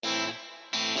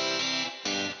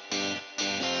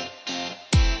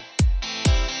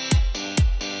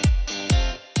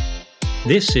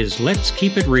This is Let's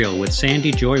Keep It Real with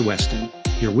Sandy Joy Weston,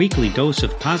 your weekly dose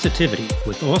of positivity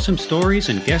with awesome stories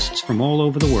and guests from all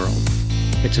over the world.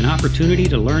 It's an opportunity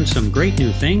to learn some great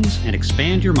new things and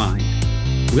expand your mind.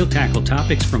 We'll tackle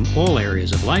topics from all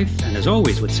areas of life, and as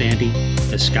always with Sandy,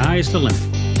 the sky's the limit.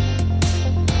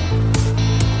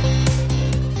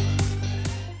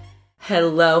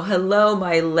 Hello,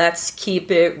 my Let's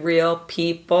Keep It Real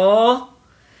people.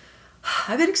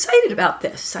 I've been excited about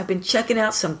this. I've been checking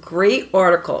out some great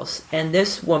articles, and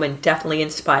this woman definitely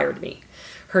inspired me.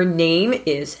 Her name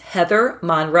is Heather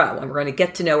Monroe, and we're going to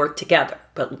get to know her together.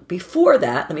 But before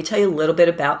that, let me tell you a little bit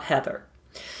about Heather.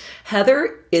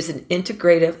 Heather is an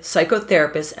integrative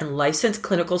psychotherapist and licensed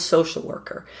clinical social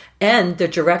worker, and the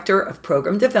director of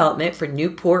program development for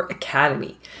Newport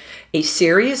Academy, a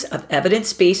series of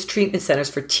evidence-based treatment centers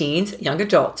for teens, young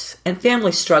adults, and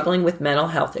families struggling with mental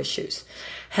health issues.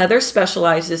 Heather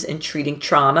specializes in treating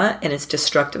trauma and its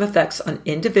destructive effects on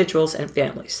individuals and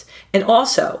families, and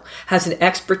also has an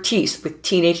expertise with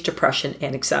teenage depression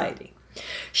and anxiety.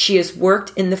 She has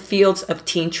worked in the fields of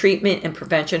teen treatment and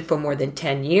prevention for more than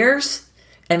 10 years,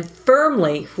 and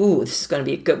firmly, this is going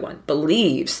to be a good one,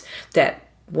 believes that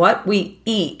what we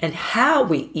eat and how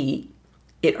we eat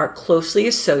it are closely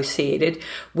associated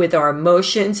with our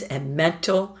emotions and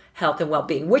mental health and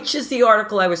well-being, which is the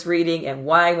article I was reading and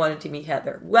why I wanted to meet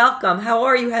Heather. Welcome. How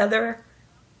are you, Heather?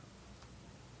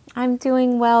 I'm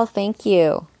doing well, thank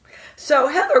you. So,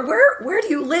 Heather, where do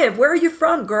you live? Where are you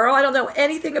from, girl? I don't know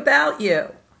anything about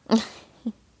you.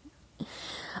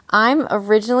 I'm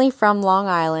originally from Long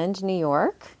Island, New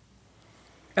York.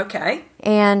 Okay.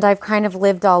 And I've kind of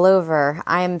lived all over.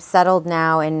 I'm settled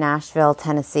now in Nashville,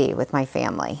 Tennessee with my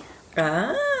family.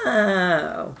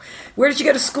 Oh. Where did you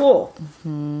go to school?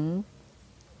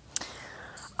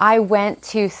 I went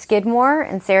to Skidmore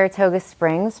in Saratoga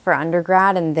Springs for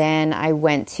undergrad, and then I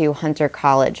went to Hunter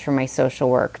College for my social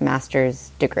work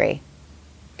master's degree.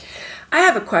 I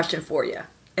have a question for you.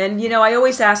 And, I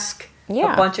always ask a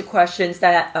bunch of questions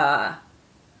that I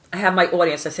have my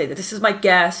audience. I say that this is my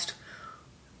guest.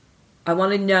 I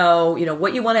want to know,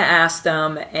 what you want to ask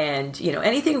them and,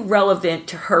 anything relevant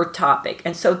to her topic.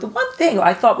 And so the one thing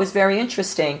I thought was very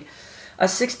interesting, a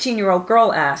 16-year-old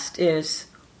girl asked is,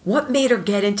 what made her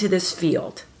get into this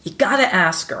field? You got to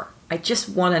ask her. I just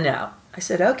want to know. I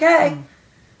said, okay.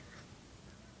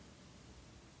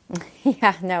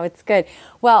 Yeah, no, it's good.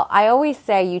 Well, I always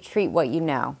say you treat what you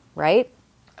know, right?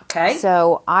 Okay.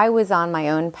 So I was on my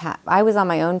own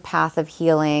path of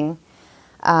healing.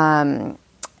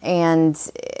 And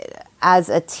as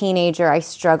a teenager, I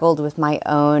struggled with my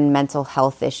own mental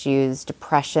health issues,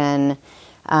 depression,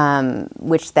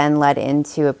 which then led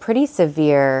into a pretty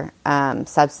severe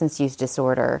substance use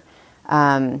disorder.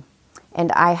 And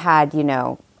I had,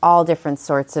 all different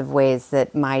sorts of ways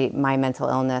that my mental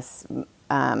illness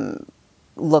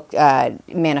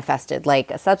manifested, like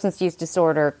a substance use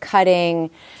disorder, cutting,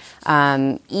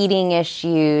 eating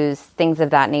issues, things of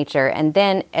that nature. And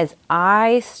then as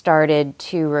I started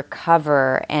to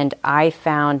recover and I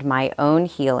found my own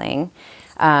healing,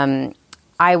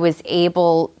 I was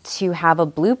able to have a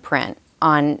blueprint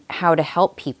on how to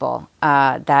help people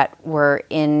that were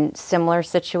in similar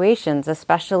situations,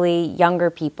 especially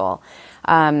younger people.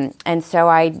 And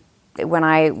so when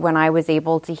I was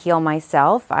able to heal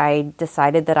myself, I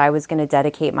decided that I was going to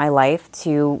dedicate my life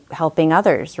to helping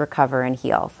others recover and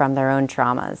heal from their own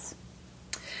traumas.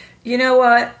 You know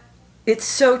what? It's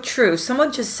so true.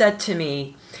 Someone just said to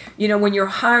me, when you're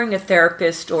hiring a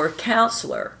therapist or a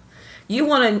counselor, you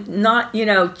want to not,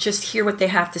 just hear what they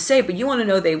have to say, but you want to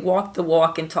know they walk the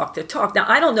walk and talk the talk. Now,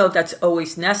 I don't know if that's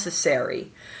always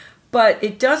necessary, but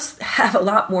it does have a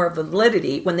lot more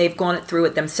validity when they've gone through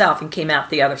it themselves and came out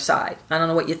the other side. I don't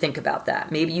know what you think about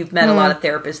that. Maybe you've met a lot of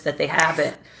therapists that they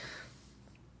haven't.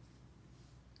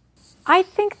 I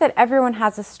think that everyone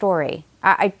has a story.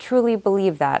 I truly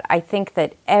believe that. I think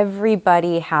that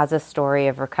everybody has a story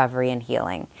of recovery and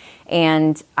healing.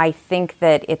 And I think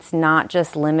that it's not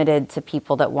just limited to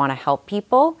people that want to help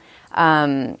people,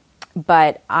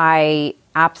 but I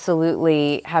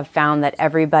absolutely have found that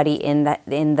everybody in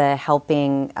the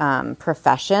helping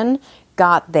profession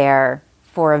got there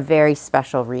for a very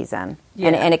special reason. Yeah.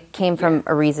 And it came from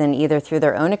a reason either through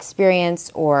their own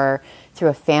experience or through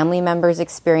a family member's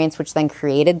experience, which then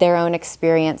created their own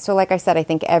experience. So like I said, I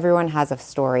think everyone has a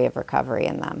story of recovery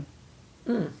in them.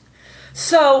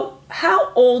 So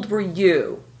how old were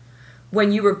you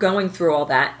when you were going through all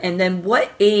that? And then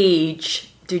what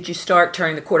age did you start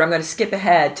turning the corner? I'm going to skip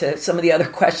ahead to some of the other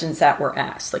questions that were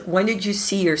asked. Like, when did you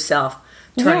see yourself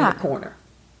turning the corner?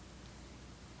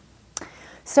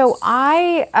 So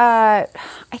I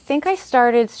think I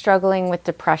started struggling with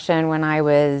depression when I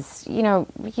was,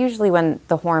 usually when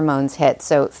the hormones hit.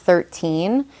 So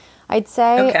 13, I'd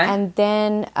say. Okay. And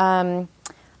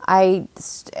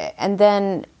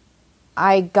then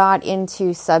I got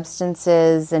into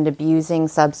substances and abusing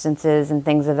substances and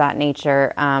things of that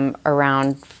nature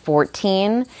around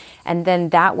 14. And then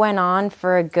that went on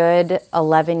for a good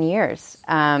 11 years.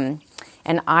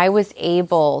 And I was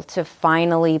able to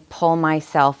finally pull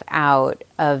myself out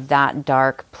of that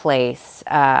dark place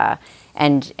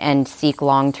and seek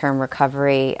long-term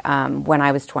recovery when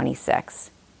I was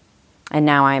 26. And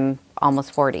now I'm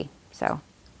almost 40.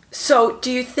 So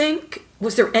do you think,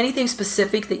 was there anything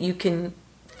specific that you can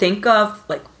think of?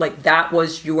 Like that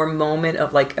was your moment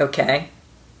of like, okay,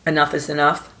 enough is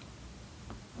enough?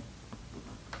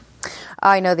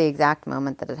 I know the exact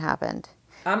moment that it happened.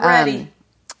 I'm ready.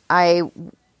 I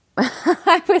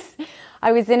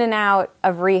was in and out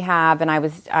of rehab, and I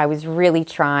was really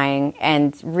trying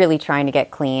to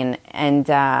get clean, and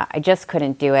I just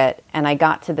couldn't do it. And I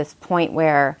got to this point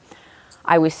where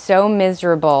I was so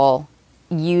miserable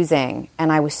using,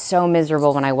 and I was so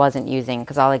miserable when I wasn't using,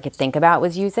 because all I could think about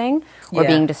was using or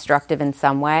being destructive in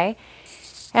some way.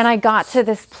 And I got to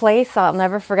this place, I'll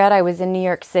never forget, I was in New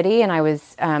York City, and I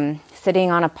was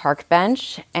sitting on a park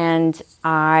bench, and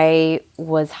I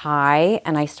was high,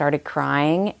 and I started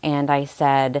crying, and I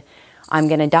said, I'm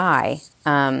going to die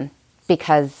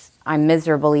because I'm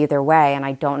miserable either way, and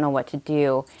I don't know what to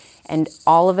do. And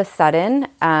all of a sudden,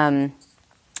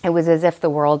 it was as if the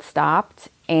world stopped,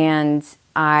 and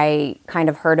I kind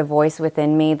of heard a voice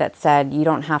within me that said, you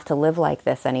don't have to live like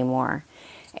this anymore.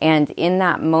 And in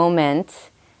that moment,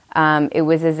 it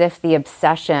was as if the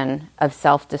obsession of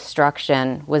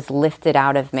self-destruction was lifted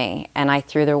out of me, and I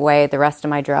threw away the rest of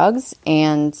my drugs,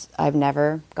 and I've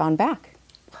never gone back.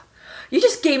 You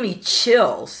just gave me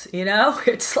chills,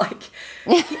 It's like...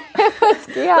 it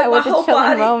was a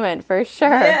chilling moment, for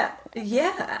sure.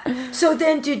 Yeah. So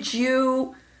then did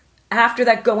you, after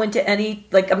that, go into any,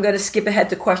 I'm going to skip ahead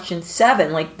to question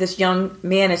 7, this young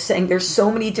man is saying there's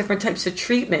so many different types of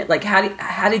treatment.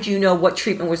 How did you know what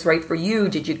treatment was right for you?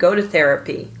 Did you go to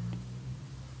therapy?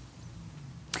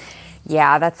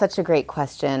 Yeah, that's such a great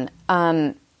question.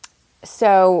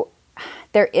 So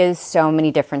there is so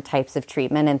many different types of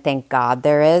treatment, and thank God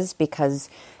there is, because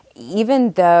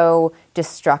even though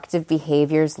destructive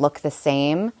behaviors look the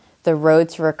same, the road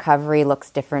to recovery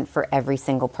looks different for every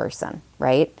single person,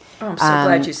 right? Oh, I'm so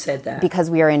glad you said that.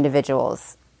 Because we are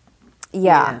individuals.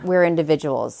 Yeah. We're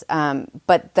individuals.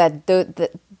 But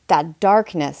that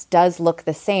darkness does look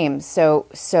the same.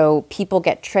 So people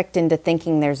get tricked into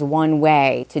thinking there's one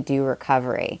way to do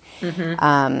recovery.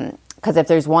 Mm-hmm. Because if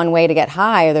there's one way to get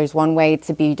high, or there's one way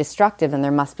to be destructive, then there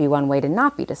must be one way to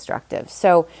not be destructive.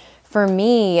 So for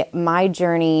me, my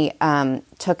journey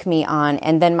took me on,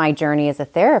 and then my journey as a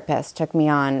therapist took me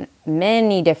on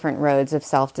many different roads of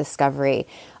self-discovery.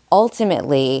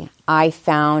 Ultimately, I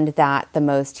found that the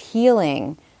most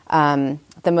healing,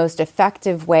 the most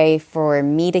effective way for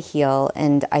me to heal,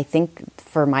 and I think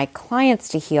for my clients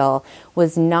to heal,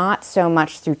 was not so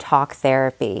much through talk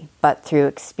therapy, but through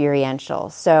experiential.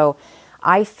 So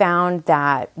I found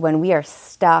that when we are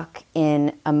stuck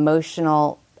in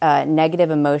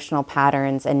negative emotional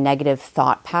patterns and negative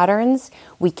thought patterns,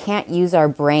 we can't use our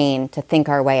brain to think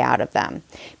our way out of them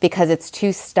because it's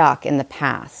too stuck in the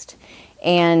past.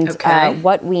 And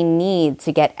what we need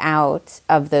to get out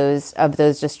of those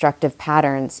destructive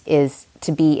patterns is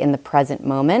to be in the present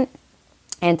moment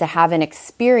and to have an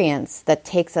experience that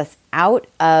takes us out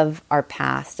of our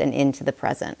past and into the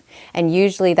present. And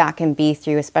usually that can be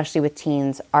through, especially with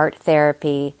teens, art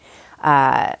therapy,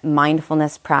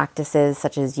 mindfulness practices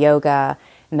such as yoga,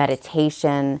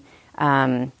 meditation,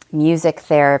 music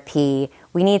therapy.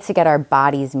 We need to get our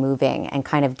bodies moving and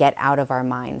kind of get out of our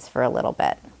minds for a little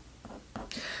bit.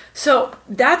 So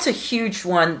that's a huge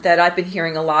one that I've been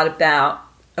hearing a lot about,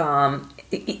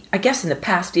 I guess in the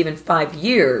past even 5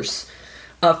 years,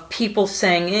 of people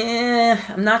saying,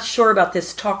 I'm not sure about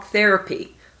this talk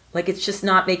therapy. It's just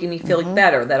not making me feel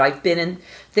better, that I've been in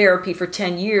therapy for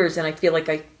 10 years and I feel like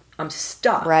I'm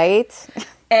stuck. Right.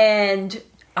 And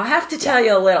I have to tell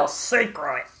you a little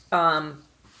secret.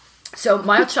 So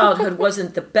my childhood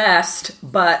wasn't the best,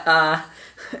 but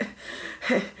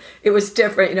it was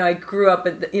different. I grew up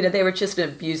in, they were just an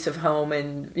abusive home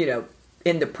and,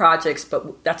 in the projects,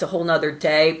 but that's a whole nother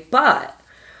day. But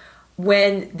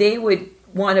when they would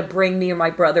want to bring me or my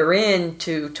brother in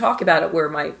to talk about it, where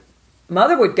my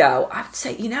mother would go, I would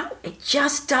say, it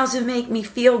just doesn't make me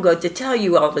feel good to tell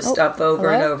you all this stuff over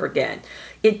and over again.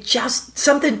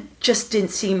 Something just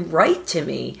didn't seem right to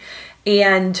me.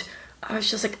 And I was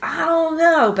just like, I don't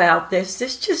know about this.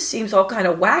 This just seems all kind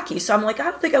of wacky. So I'm like, I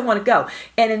don't think I want to go.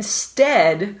 And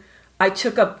instead, I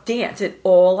took up dance. And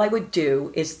all I would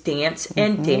do is dance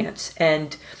and dance.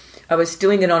 And I was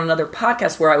doing it on another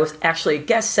podcast where I was actually a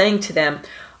guest, saying to them,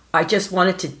 I just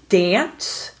wanted to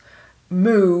dance,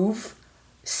 move,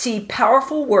 see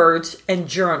powerful words, and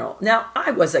journal. Now,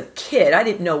 I was a kid. I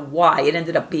didn't know why. It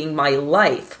ended up being my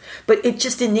life. But it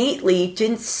just innately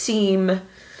didn't seem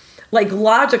like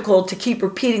logical to keep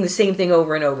repeating the same thing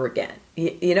over and over again.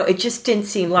 You know, it just didn't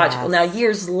seem logical. Yes. Now,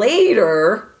 years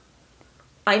later,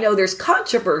 I know there's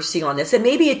controversy on this, and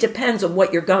maybe it depends on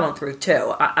what you're going through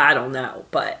too. I don't know.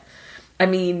 But, I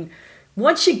mean,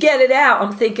 once you get it out,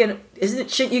 I'm thinking,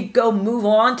 shouldn't you go move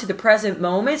on to the present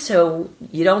moment so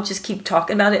you don't just keep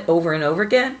talking about it over and over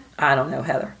again? I don't know,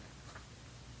 Heather.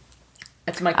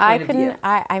 That's my point of view.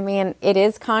 I mean, it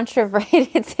is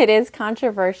it is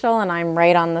controversial, and I'm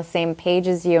right on the same page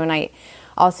as you. And I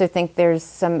also think there's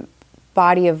some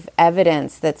body of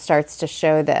evidence that starts to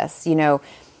show this. You know,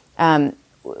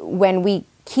 when we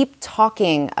keep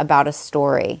talking about a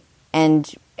story,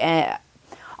 and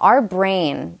our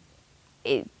brain,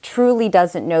 it truly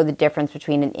doesn't know the difference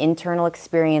between an internal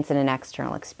experience and an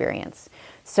external experience.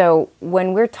 So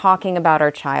when we're talking about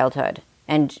our childhood,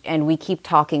 and we keep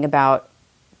talking about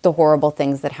the horrible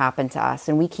things that happen to us,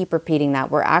 and we keep repeating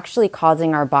that, we're actually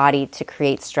causing our body to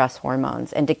create stress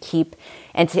hormones and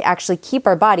to actually keep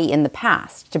our body in the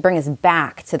past, to bring us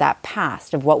back to that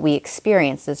past of what we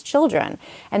experienced as children.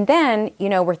 And then, you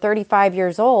know, we're 35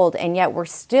 years old, and yet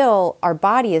our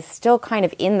body is still kind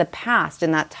of in the past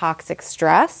in that toxic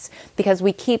stress, because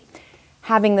we keep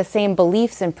having the same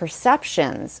beliefs and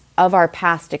perceptions of our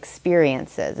past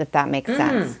experiences, if that makes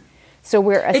sense. So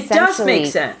we're essentially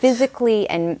physically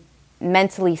and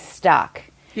mentally stuck.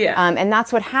 Yeah. And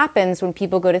that's what happens when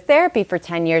people go to therapy for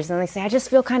 10 years and they say, I just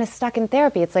feel kind of stuck in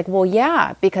therapy. It's like, well,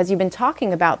 yeah, because you've been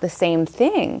talking about the same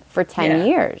thing for 10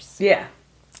 years. Yeah.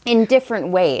 In different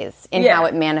ways, in how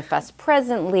it manifests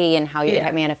presently and how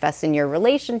it manifests in your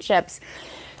relationships.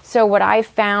 So what I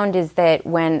found is that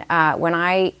when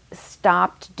I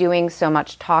stopped doing so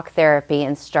much talk therapy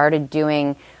and started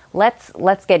doing, let's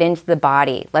get into the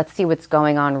body. Let's see what's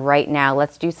going on right now.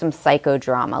 Let's do some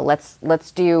psychodrama.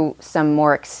 Let's do some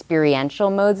more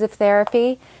experiential modes of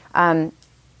therapy.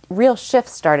 Real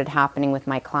shifts started happening with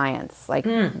my clients, like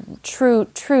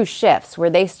true shifts where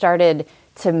they started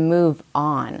to move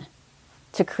on,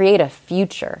 to create a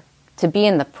future, to be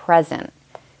in the present,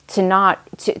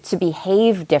 to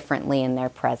behave differently in their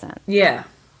present. Yeah.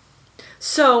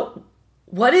 So,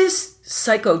 what is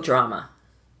psychodrama?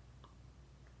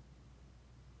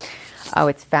 Oh,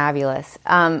 it's fabulous.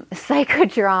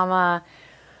 Psychodrama.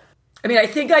 I mean, I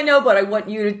think I know, but I want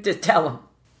you to tell them.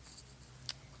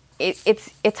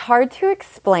 It's hard to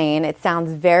explain. It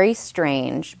sounds very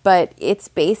strange, but it's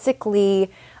basically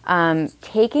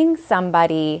taking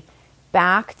somebody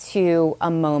back to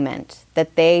a moment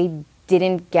that they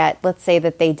didn't get. Let's say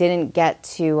that they didn't get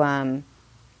to.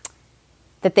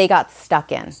 That they got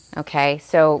stuck in. Okay,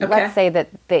 so let's say that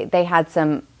they had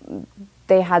some.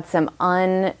 There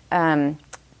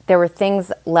were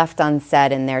things left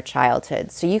unsaid in their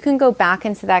childhood. So you can go back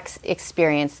into that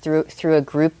experience through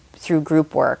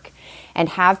group work and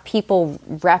have people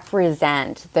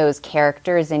represent those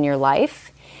characters in your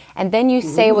life. And then you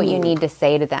say what you need to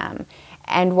say to them.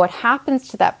 And what happens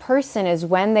to that person is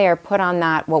when they are put on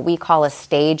that, what we call a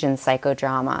stage in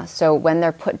psychodrama. So when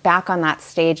they're put back on that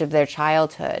stage of their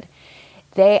childhood,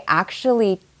 they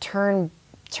actually turn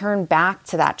back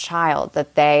to that child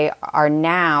that they are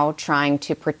now trying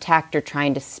to protect or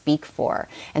trying to speak for.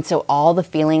 And so all the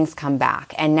feelings come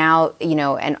back, and now, you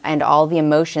know, and all the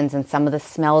emotions and some of the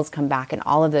smells come back and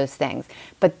all of those things,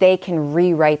 but they can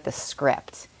rewrite the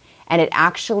script. And it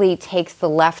actually takes the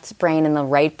left brain and the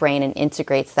right brain and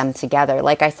integrates them together.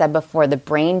 Like I said before, the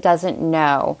brain doesn't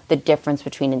know the difference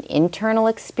between an internal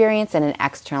experience and an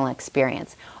external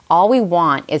experience. All we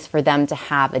want is for them to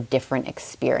have a different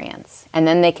experience, and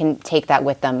then they can take that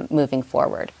with them moving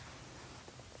forward.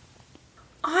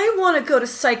 I want to go to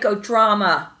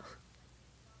psychodrama.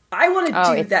 I want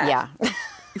to do that. Yeah.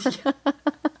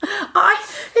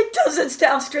 It doesn't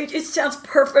sound strange. It sounds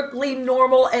perfectly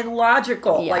normal and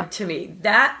logical, like to me.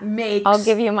 That makes... I'll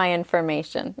give you my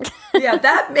information. Yeah,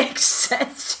 that makes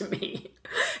sense to me.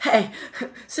 Hey,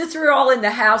 since we're all in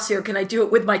the house here, can I do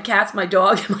it with my cats, my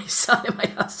dog, and my son, and my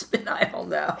husband? I don't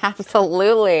know.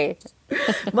 Absolutely.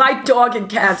 My dog and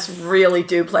cats really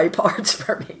do play parts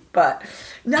for me. But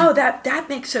no, that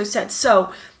makes so sense.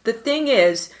 So the thing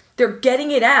is, they're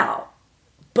getting it out,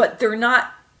 but they're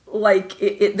not like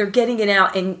they're getting it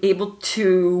out and able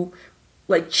to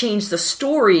like change the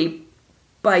story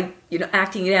by,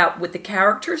 acting it out with the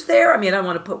characters there? I mean, I don't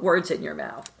want to put words in your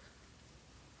mouth.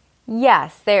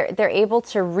 Yes, they're able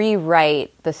to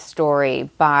rewrite the story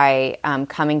by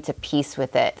coming to peace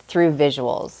with it through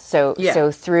visuals. So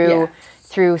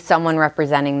through someone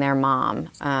representing their mom,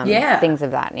 things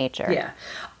of that nature. Yeah.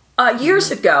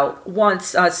 Years ago,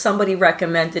 once somebody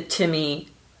recommended to me,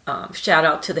 shout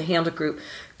out to the Handle Group,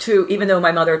 to, even though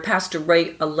my mother had passed, to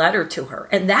write a letter to her.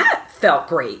 And that felt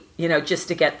great, just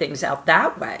to get things out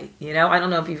that way. I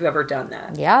don't know if you've ever done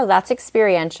that. Yeah, that's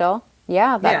experiential.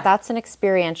 Yeah, that's an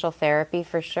experiential therapy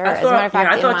for sure. As a matter of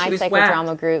fact, in my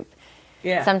psychodrama group,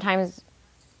 sometimes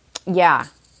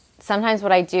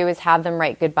what I do is have them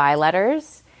write goodbye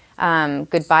letters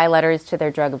to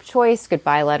their drug of choice,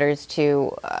 goodbye letters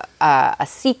to a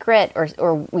secret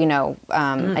or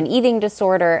an eating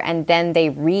disorder, and then they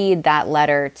read that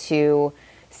letter to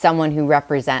someone who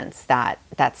represents that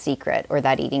secret or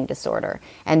that eating disorder,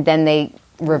 and then they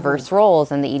reverse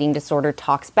roles, and the eating disorder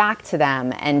talks back to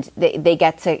them, and they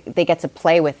get to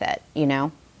play with it.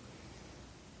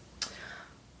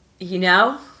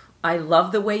 I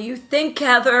love the way you think,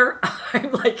 Heather.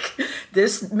 I'm like,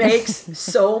 this makes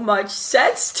so much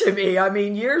sense to me. I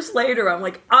mean, years later, I'm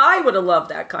like, I would have loved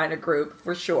that kind of group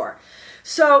for sure.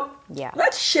 So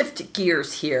let's shift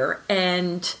gears here.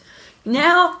 And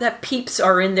now that peeps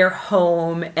are in their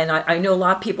home, and I know a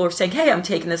lot of people are saying, hey, I'm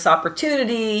taking this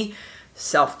opportunity,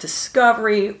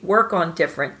 self-discovery, work on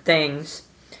different things.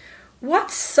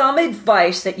 What's some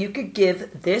advice that you could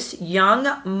give this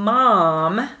young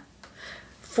mom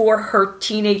for her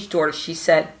teenage daughter? She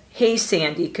said, hey,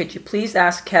 Sandy, could you please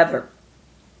ask Heather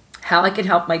how I can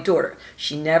help my daughter?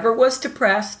 She never was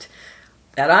depressed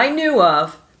that I knew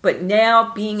of, but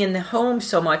now being in the home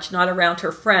so much, not around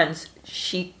her friends,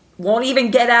 she won't even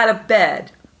get out of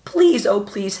bed. Please, oh,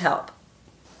 please help.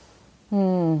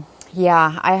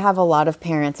 Yeah, I have a lot of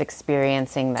parents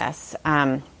experiencing this.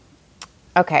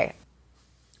 Okay.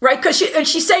 Right, because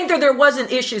she's saying there wasn't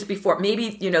issues before. Maybe,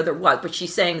 there was, but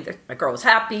she's saying that my girl is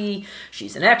happy,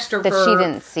 she's an extrovert. That she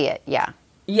didn't see it, yeah.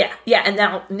 Yeah, and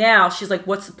now she's like,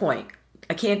 what's the point?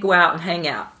 I can't go out and hang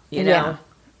out, Yeah.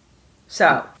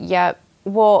 So. Yeah,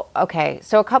 well, okay.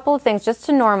 So a couple of things just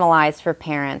to normalize for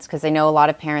parents, because I know a lot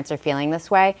of parents are feeling this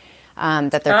way,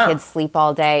 that their kids sleep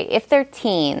all day. If they're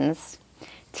teens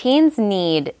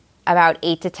need about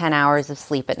 8 to 10 hours of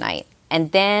sleep at night. And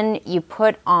then you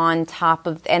put on top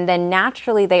of, and then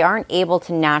naturally, they aren't able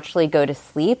to naturally go to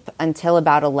sleep until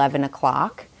about 11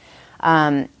 o'clock.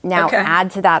 Add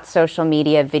to that social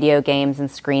media, video games,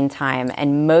 and screen time.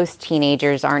 And most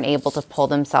teenagers aren't able to pull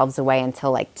themselves away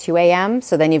until like 2 a.m.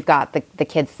 So then you've got the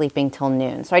kids sleeping till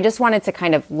noon. So I just wanted to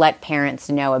kind of let parents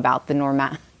know about the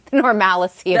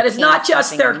normalcy of that it's not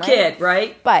just their kid,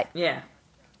 right? But yeah.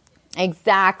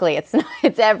 Exactly. It's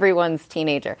everyone's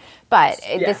teenager. But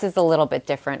this is a little bit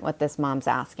different what this mom's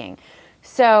asking.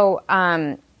 So,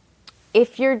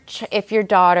 if your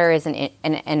daughter is an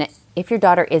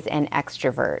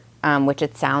extrovert, which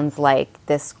it sounds like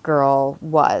this girl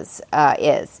is,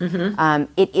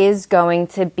 it is going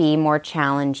to be more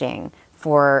challenging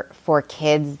for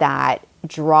kids that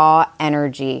draw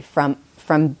energy from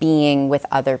being with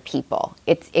other people.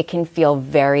 It can feel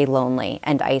very lonely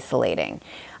and isolating.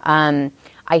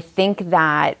 I think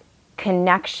that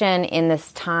connection in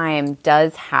this time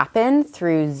does happen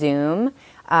through Zoom,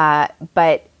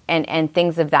 but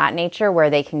things of that nature where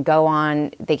they can go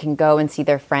and see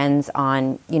their friends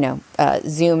on, a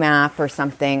Zoom app or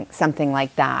something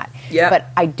like that. Yeah. But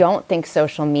I don't think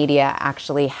social media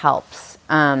actually helps,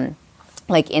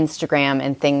 like Instagram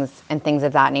and things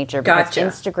of that nature. Because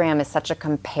Instagram is such a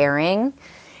comparing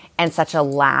and such a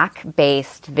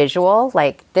lack-based visual,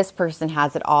 like this person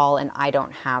has it all and I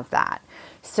don't have that.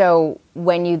 So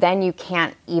when you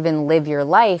can't even live your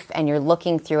life and you're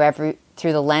looking through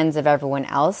the lens of everyone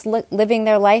else living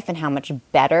their life and how much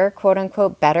better, quote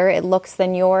unquote, better it looks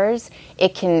than yours,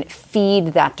 it can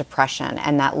feed that depression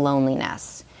and that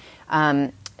loneliness.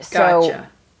 So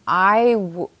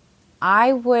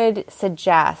I would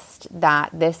suggest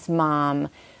that this mom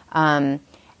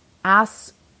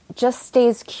just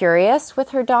stays curious with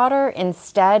her daughter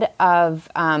instead of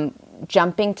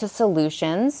jumping to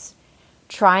solutions.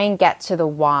 Try and get to the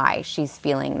why she's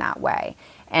feeling that way.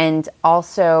 And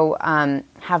also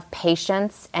have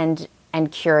patience and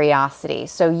curiosity.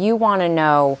 So you want to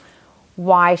know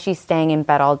why she's staying in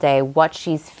bed all day, what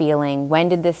she's feeling, when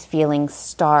did this feeling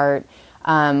start,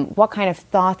 what kind of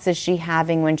thoughts is she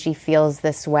having when she feels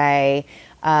this way,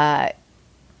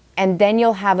 And then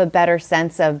you'll have a better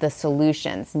sense of the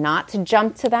solutions, not to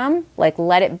jump to them, like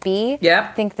let it be. Yeah.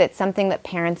 I think that something that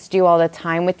parents do all the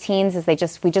time with teens is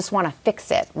we just want to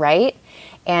fix it, right?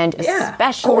 And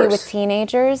especially with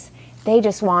teenagers, they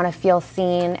just want to feel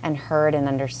seen and heard and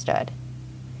understood.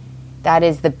 That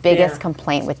is the biggest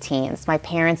complaint with teens. My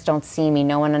parents don't see me.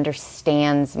 No one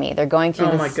understands me. They're going through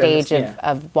the stage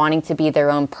of wanting to be their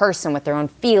own person with their own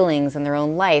feelings and their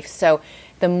own life. So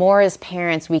the more as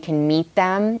parents we can meet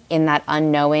them in that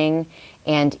unknowing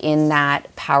and in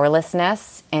that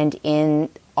powerlessness and in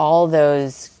all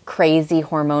those crazy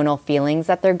hormonal feelings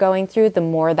that they're going through, the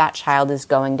more that child is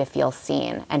going to feel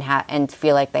seen and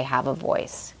feel like they have a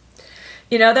voice.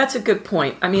 You know, that's a good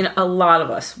point. I mean, a lot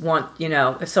of us want,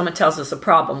 if someone tells us a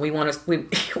problem, we want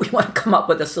to come up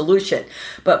with a solution.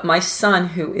 But my son,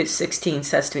 who is 16,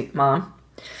 says to me, Mom,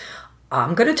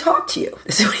 I'm going to talk to you.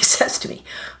 This is what he says to me.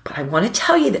 But I want to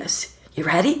tell you this. You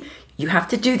ready? You have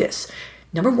to do this.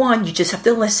 Number 1, you just have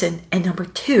to listen. And number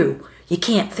 2, you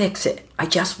can't fix it. I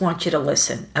just want you to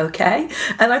listen, okay?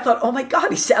 And I thought, oh my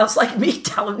God, he sounds like me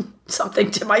telling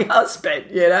something to my husband,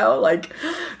 like,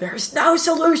 there's no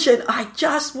solution. I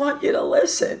just want you to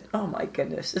listen. Oh my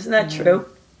goodness. Isn't that true?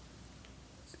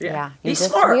 Yeah. He's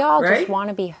smart, we all right? just want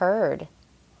to be heard.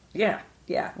 Yeah.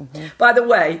 By the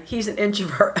way, he's an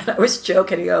introvert, and I was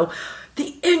joking.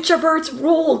 The introverts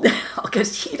rule now,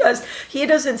 because he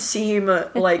doesn't seem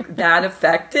like that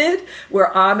affected.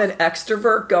 Where I'm an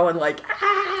extrovert going like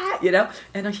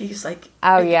and he's like,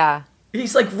 oh yeah,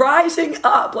 he's like rising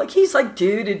up, like he's like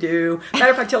do.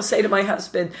 Matter of fact, he'll say to my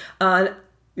husband,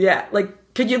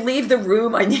 like, could you leave the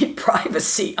room? I need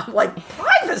privacy. I'm like,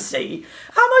 privacy?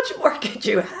 How much more could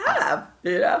you have?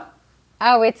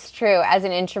 Oh, it's true. As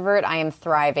an introvert, I am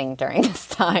thriving during this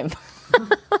time.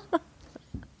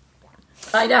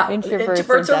 I know.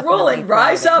 Introverts are ruling.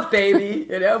 Rise up, baby.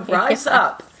 Rise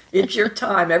up. It's your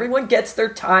time. Everyone gets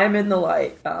their time in the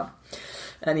light.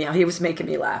 Anyhow, he was making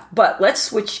me laugh. But let's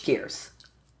switch gears.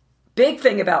 Big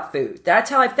thing about food.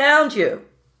 That's how I found you,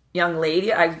 young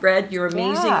lady. I read your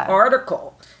amazing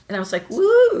article. And I was like,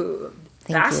 woo,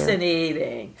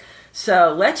 fascinating. You.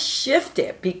 So let's shift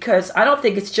it, because I don't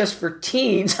think it's just for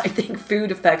teens. I think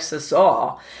food affects us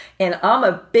all. And I'm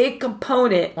a big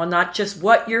component on not just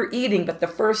what you're eating, but the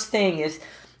first thing is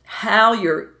how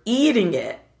you're eating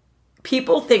it.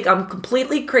 People think I'm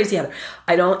completely crazy.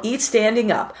 I don't eat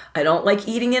standing up. I don't like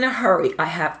eating in a hurry. I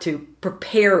have to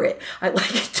prepare it. I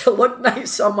like it to look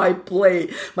nice on my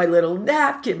plate. My little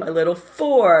napkin, my little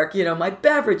fork, my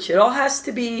beverage. It all has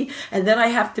to be, and then I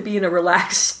have to be in a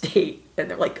relaxed state. And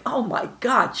they're like, oh my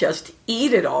God, just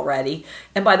eat it already.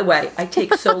 And by the way, I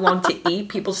take so long to eat,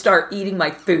 people start eating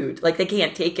my food. Like they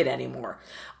can't take it anymore.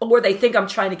 Or they think I'm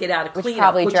trying to get out of cleanup. Which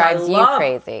probably drives you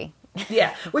crazy.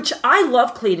 Yeah, which I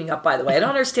love cleaning up, by the way. I don't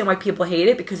understand why people hate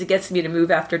it, because it gets me to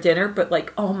move after dinner. But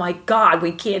like, oh my God,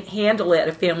 we can't handle it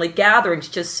at family gatherings.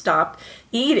 Just stop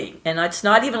eating. And it's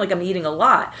not even like I'm eating a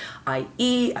lot. I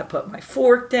eat, I put my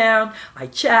fork down, I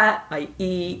chat, I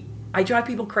eat. I drive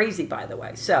people crazy, by the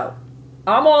way. So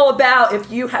I'm all about if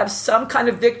you have some kind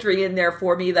of victory in there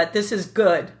for me that this is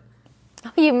good.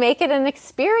 You make it an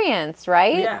experience,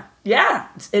 right? Yeah.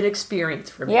 It's an experience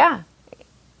for me. Yeah.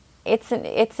 It's an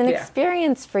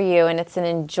experience for you, and it's an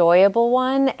enjoyable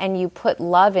one, and you put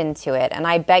love into it. And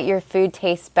I bet your food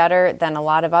tastes better than a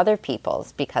lot of other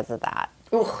people's because of that.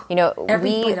 Ooh,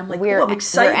 we're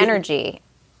energy.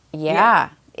 Yeah.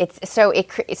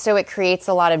 It creates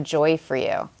a lot of joy for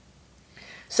you.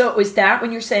 So is that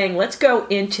when you're saying, let's go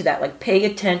into that, like pay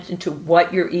attention to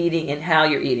what you're eating and how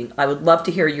you're eating? I would love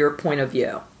to hear your point of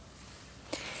view.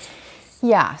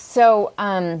 Yeah. So,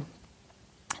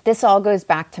 this all goes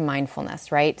back to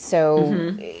mindfulness, right?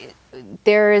 So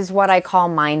there is what I call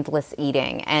mindless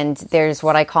eating, and there's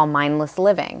what I call mindless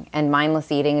living. And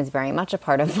mindless eating is very much a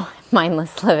part of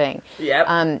mindless living.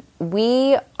 Yep.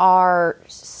 We are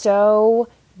so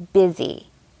busy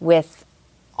with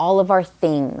all of our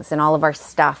things and all of our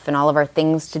stuff and all of our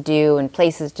things to do and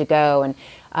places to go,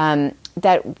 and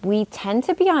that we tend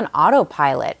to be on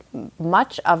autopilot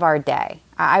much of our day.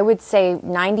 I would say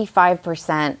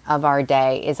 95% of our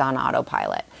day is on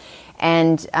autopilot.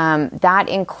 And that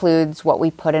includes what we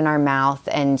put in our mouth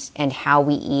and how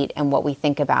we eat and what we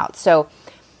think about. So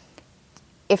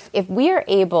if we are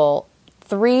able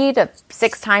 3 to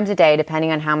 6 times a day,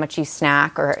 depending on how much you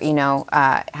snack or,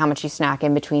 how much you snack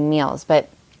in between meals. But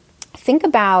think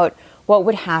about what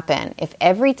would happen if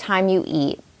every time you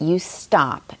eat, you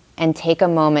stop and take a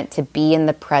moment to be in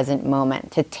the present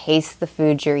moment, to taste the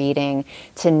food you're eating,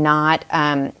 to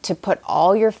to put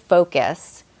all your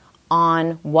focus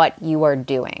on what you are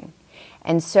doing.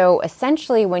 And so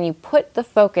essentially when you put the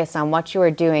focus on what you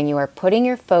are doing, you are putting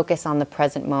your focus on the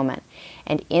present moment.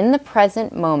 And in the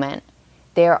present moment,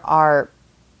 there are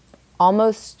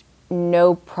almost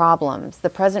no problems. The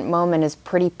present moment is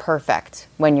pretty perfect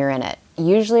when you're in it.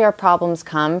 Usually our problems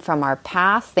come from our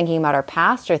past, thinking about our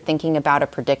past, or thinking about a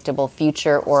predictable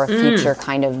future or a future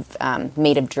kind of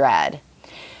made of dread.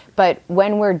 But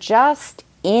when we're just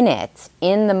in it,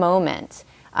 in the moment,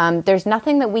 there's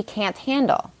nothing that we can't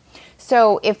handle.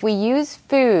 So if we use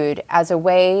food as a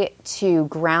way to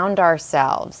ground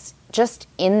ourselves just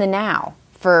in the now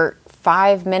for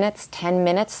 5 minutes, 10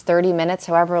 minutes, 30 minutes,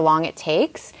 however long it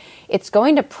takes, it's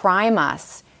going to prime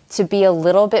us to be a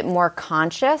little bit more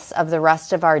conscious of the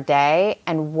rest of our day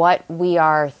and what we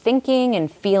are thinking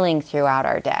and feeling throughout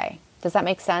our day. Does that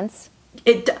make sense?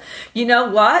 You know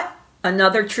what?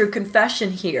 Another true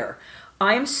confession here.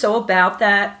 I am so about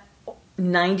that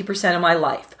 90% of my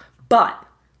life. But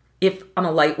if I'm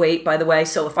a lightweight, by the way,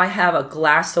 so if I have a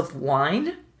glass of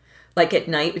wine, like at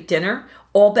night with dinner,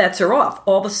 all bets are off.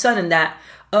 All of a sudden that,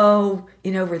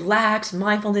 relax,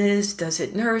 mindfulness, does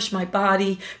it nourish my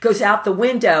body, goes out the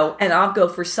window, and I'll go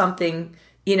for something,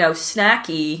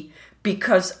 snacky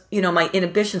because, my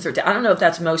inhibitions are down. I don't know if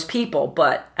that's most people,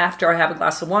 but after I have a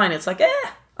glass of wine, it's like,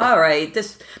 all right,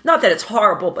 not that it's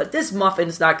horrible, but this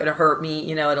muffin's not going to hurt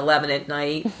me, at 11 at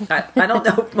night. I don't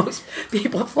know if most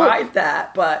people find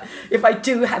that, but if I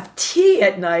do have tea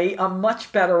at night, I'm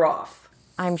much better off.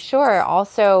 I'm sure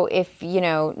also if,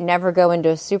 never go into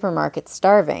a supermarket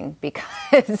starving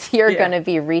because you're going to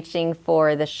be reaching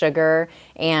for the sugar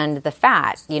and the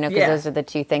fat, because those are the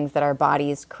two things that our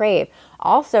bodies crave.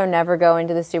 Also never go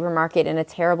into the supermarket in a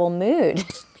terrible mood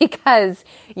because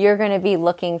you're going to be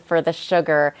looking for the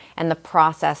sugar and the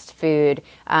processed food.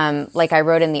 Like I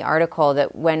wrote in the article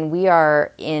that when we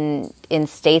are in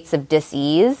states of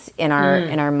dis-ease in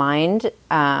our mind,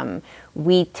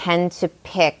 we tend to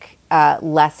pick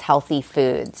less healthy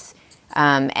foods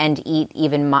and eat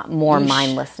even more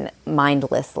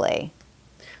mindlessly.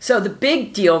 So the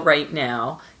big deal right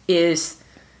now is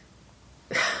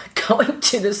going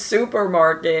to the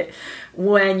supermarket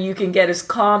when you can get as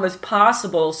calm as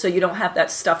possible so you don't have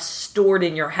that stuff stored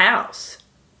in your house,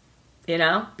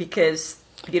 because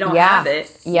if you don't have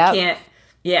it, you can't,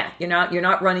 you're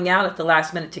not running out at the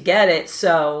last minute to get it.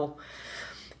 So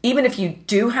even if you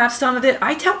do have some of it,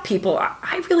 I tell people,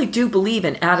 I really do believe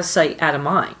in out of sight, out of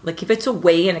mind. Like if it's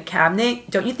away in a cabinet,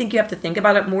 don't you think you have to think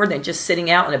about it more than just sitting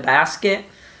out in a basket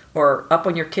or up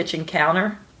on your kitchen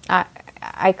counter?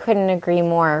 I couldn't agree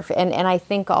more. And I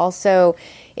think also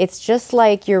it's just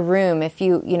like your room. If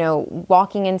you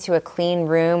walking into a clean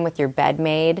room with your bed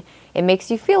made, it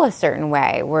makes you feel a certain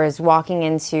way. Whereas walking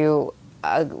into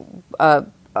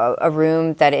a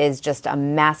room that is just a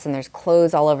mess and there's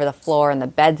clothes all over the floor and the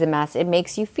bed's a mess, it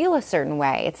makes you feel a certain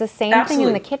way. It's the same thing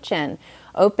in the kitchen.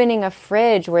 Opening a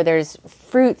fridge where there's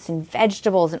fruits and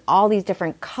vegetables and all these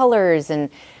different colors and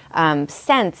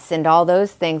scents and all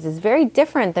those things is very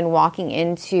different than walking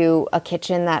into a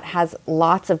kitchen that has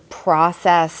lots of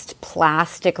processed,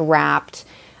 plastic wrapped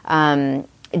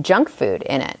junk food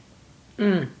in it.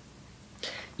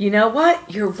 You know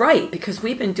what? You're right, because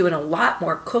we've been doing a lot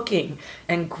more cooking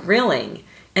and grilling.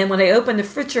 And when I open the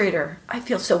refrigerator, I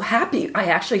feel so happy. I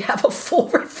actually have a full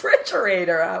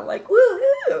refrigerator. I'm like,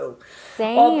 woohoo.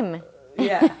 Same.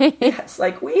 It's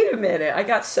like, wait a minute. I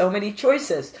got so many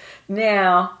choices.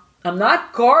 Now, I'm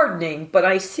not gardening, but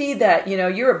I see that,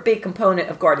 you're a big component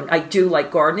of gardening. I do like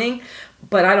gardening,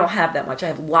 but I don't have that much. I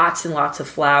have lots and lots of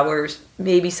flowers,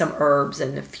 maybe some herbs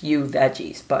and a few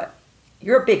veggies, but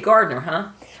you're a big gardener, huh?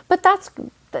 But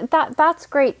that's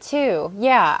great too.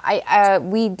 Yeah,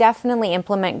 we definitely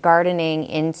implement gardening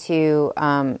into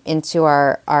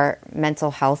our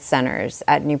mental health centers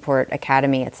at Newport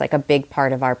Academy. It's like a big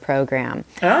part of our program.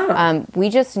 We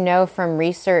just know from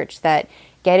research that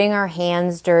getting our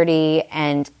hands dirty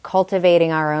and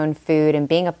cultivating our own food and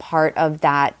being a part of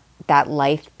that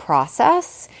life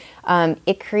process,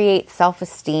 it creates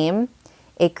self-esteem.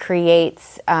 It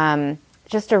creates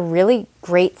just a really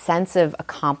great sense of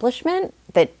accomplishment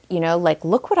that,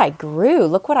 look what I grew,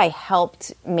 look what I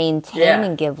helped maintain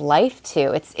and give life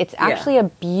to. It's actually a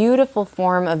beautiful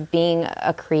form of being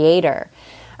a creator.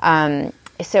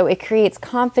 So it creates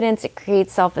confidence, it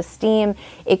creates self-esteem,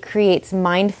 it creates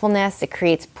mindfulness, it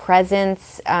creates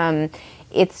presence.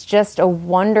 It's just a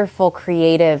wonderful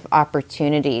creative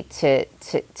opportunity to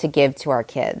give to our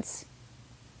kids.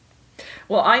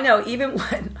 Well, I know even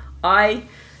when I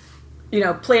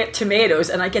plant tomatoes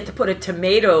and I get to put a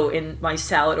tomato in my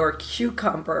salad or a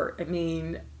cucumber. I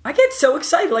mean, I get so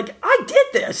excited. Like, I did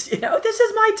this, this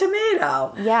is my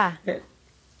tomato. Yeah.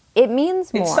 It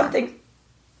means more. It's something,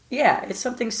 yeah, it's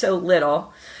something so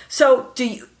little. So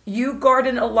do you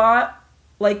garden a lot,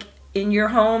 like in your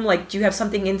home? Like, do you have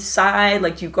something inside?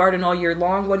 Like, do you garden all year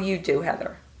long? What do you do,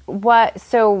 Heather?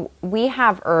 So we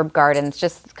have herb gardens,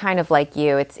 just kind of like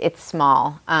you. It's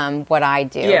small. What I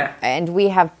do, yeah, and we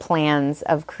have plans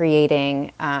of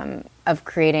creating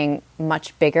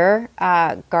much bigger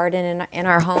garden in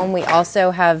our home. We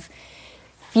also have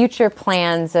future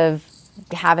plans of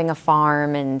having a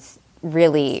farm and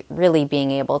really, really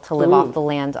being able to live off the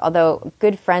land. Although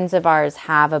good friends of ours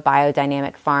have a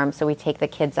biodynamic farm, so we take the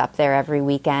kids up there every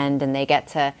weekend, and they get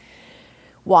to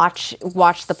watch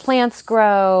the plants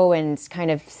grow and kind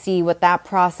of see what that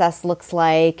process looks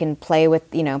like, and play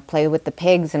with the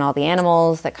pigs and all the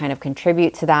animals that kind of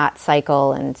contribute to that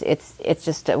cycle. And it's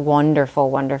just a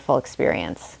wonderful, wonderful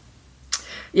experience.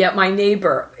 Yeah, my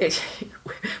neighbor,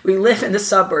 we live in the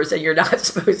suburbs and you're not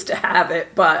supposed to have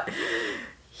it, but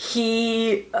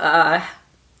he had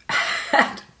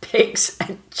pigs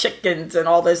and chickens and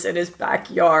all this in his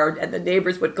backyard, and the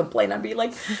neighbors would complain. I'd be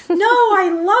like, no, I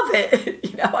love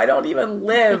it. I don't even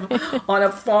live on a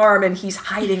farm, and he's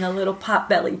hiding a little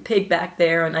pot-bellied pig back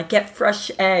there, and I get fresh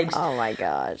eggs. Oh my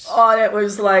gosh. Oh, and it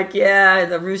was like, yeah,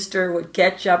 the rooster would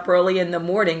catch up early in the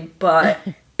morning, but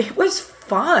it was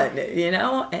fun, It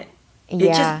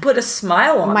just put a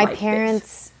smile on my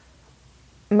face.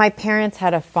 My parents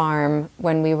had a farm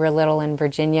when we were little in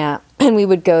Virginia, and we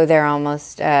would go there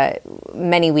almost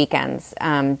many weekends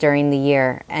during the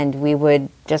year, and we would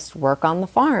just work on the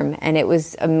farm. And it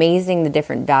was amazing the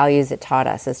different values it taught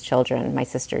us as children, my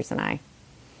sisters and I.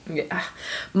 Yeah.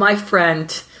 My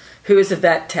friend, who is a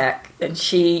vet tech, and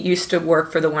she used to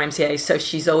work for the YMCA, so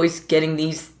she's always getting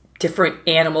these different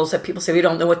animals that people say, we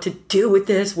don't know what to do with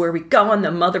this, where we go, and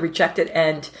the mother rejected,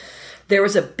 and there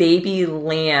was a baby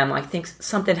lamb. I think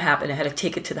something happened. I had to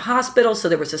take it to the hospital, so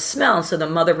there was a smell, and so the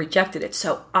mother rejected it.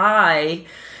 So I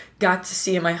got to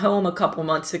see in my home a couple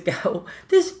months ago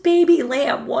this baby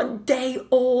lamb, 1 day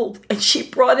old, and she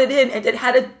brought it in, and it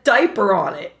had a diaper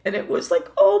on it, and it was like,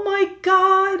 oh my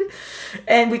God.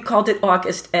 And we called it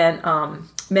August, and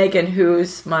Megan,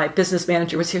 who's my business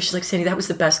manager, was here. She's like, Sandy, that was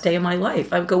the best day of my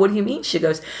life. I go, what do you mean? She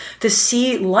goes, to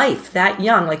see life that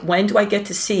young. Like, when do I get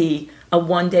to see a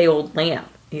 1 day old lamb,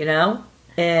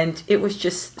 And it was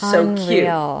just so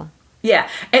Unreal. Cute. Yeah.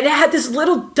 And it had this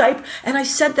little diaper, and I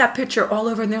sent that picture all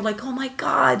over, and they're like, oh my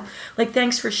God, like,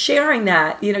 thanks for sharing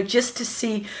that, just to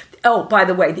see. Oh, by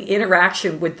the way, the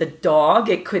interaction with the dog,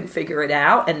 it couldn't figure it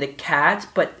out, and the cats,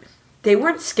 but they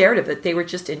weren't scared of it. They were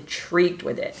just intrigued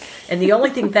with it. And the only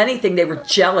thing, if anything, they were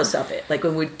jealous of it. Like,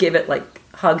 when we'd give it like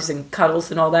hugs and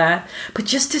cuddles and all that. But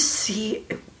just to see,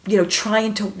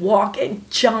 trying to walk and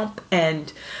jump,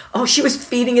 and, she was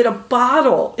feeding it a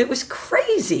bottle. It was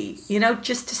crazy,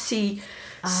 just to see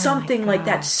something like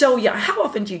that. So, yeah, how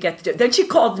often do you get to do it? Then she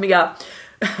called me up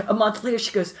a month later.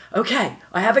 She goes, okay,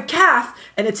 I have a calf,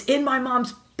 and it's in my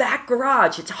mom's back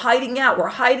garage. It's hiding out. We're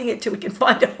hiding it till we can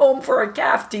find a home for a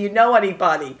calf. Do you know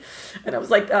anybody? And I was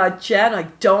like, Jen, I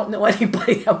don't know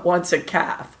anybody that wants a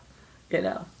calf.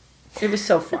 It was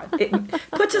so fun. It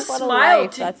puts a what smile. A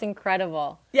life. That's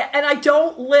incredible. Yeah, and I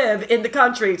don't live in the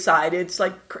countryside. It's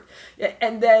like,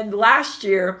 and then last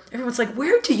year, everyone's like,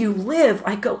 where do you live?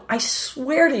 I go, I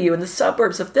swear to you, in the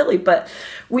suburbs of Philly. But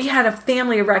we had a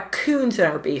family of raccoons in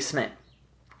our basement.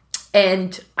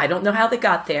 And I don't know how they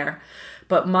got there,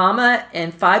 but Mama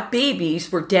and 5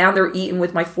 babies were down there eating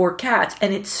with my 4 cats,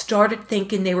 and it started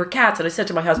thinking they were cats. And I said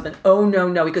to my husband, oh,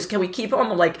 no. He goes, can we keep them?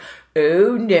 I'm like,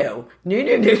 oh, no.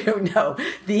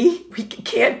 We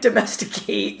can't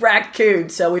domesticate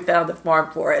raccoons. So we found a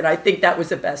farm for it, and I think that was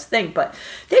the best thing. But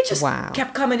they just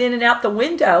kept coming in and out the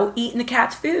window, eating the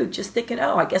cat's food, just thinking,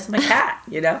 oh, I guess my cat,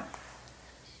 It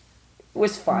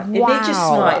was fun. It made you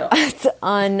smile. It's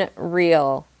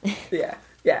unreal.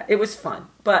 Yeah, it was fun.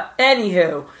 But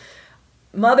anywho,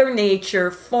 Mother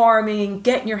Nature, farming,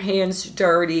 getting your hands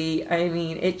dirty. I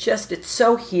mean, it's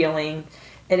so healing,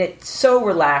 and it's so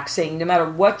relaxing no matter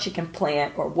what you can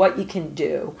plant or what you can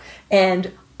do.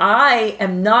 And I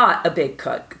am not a big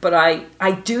cook, but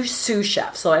I do sous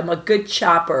chef, so I'm a good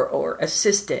chopper or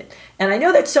assistant. And I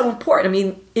know that's so important. I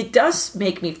mean, it does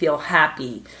make me feel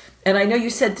happy. And I know you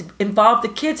said to involve the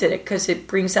kids in it because it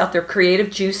brings out their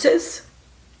creative juices.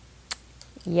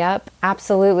 Yep,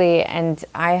 absolutely. And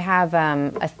I have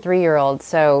a 3-year-old,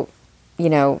 so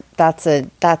that's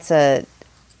a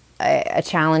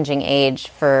challenging age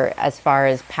for as far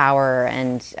as power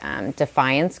and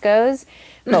defiance goes.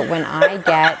 But when I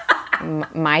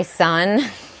get my son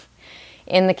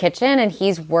in the kitchen, and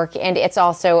he's working, and it's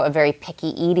also a very picky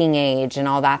eating age and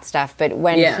all that stuff. But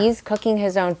when he's cooking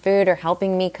his own food or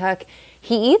helping me cook,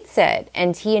 he eats it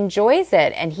and he enjoys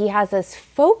it, and he has this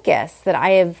focus that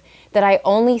I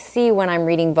only see when I'm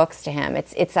reading books to him.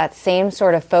 It's that same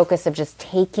sort of focus of just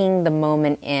taking the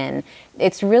moment in.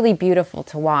 It's really beautiful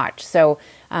to watch. So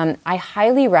I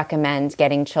highly recommend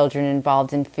getting children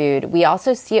involved in food. We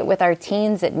also see it with our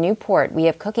teens at Newport. We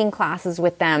have cooking classes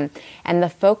with them, and the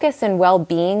focus and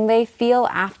well-being they feel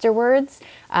afterwards,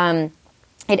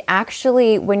 it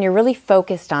actually, when you're really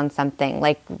focused on something,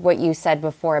 like what you said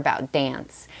before about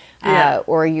dance,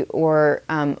 or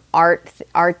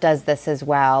art does this as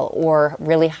well, or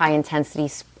really high intensity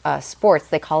sports,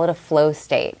 they call it a flow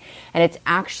state. And it's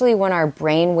actually when our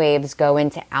brain waves go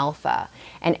into alpha.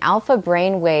 And alpha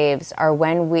brain waves are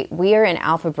when we are in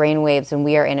alpha brain waves and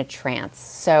we are in a trance.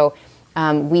 So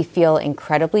we feel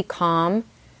incredibly calm,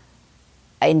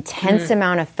 intense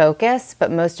amount of focus,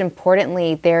 but most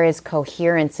importantly, there is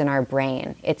coherence in our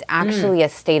brain. It's actually a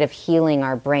state of healing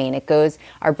our brain.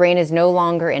 Our brain is no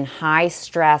longer in high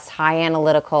stress, high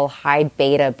analytical, high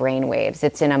beta brain waves.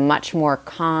 It's in a much more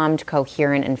calmed,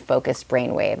 coherent, and focused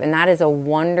brain wave. And that is a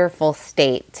wonderful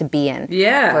state to be in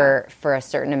for a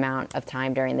certain amount of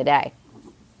time during the day.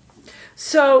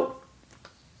 So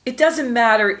it doesn't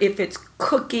matter if it's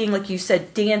cooking, like you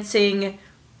said, dancing,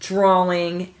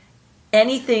 drawing,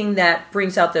 anything that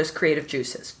brings out those creative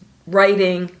juices.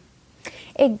 Writing.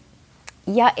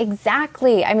 Yeah,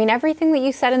 exactly. I mean, everything that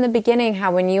you said in the beginning,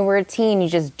 how when you were a teen, you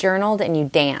just journaled and you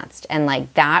danced. And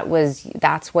like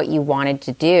that's what you wanted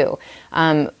to do.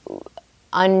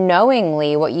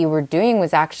 Unknowingly, what you were doing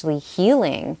was actually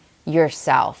healing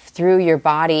yourself through your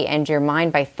body and your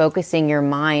mind by focusing your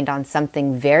mind on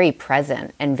something very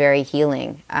present and very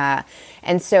healing.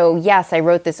 And so, yes, I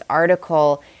wrote this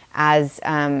article as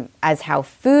how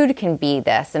food can be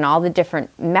this and all the different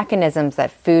mechanisms that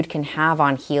food can have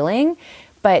on healing.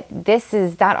 But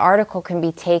that article can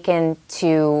be taken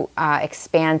to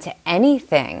expand to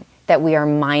anything that we are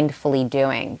mindfully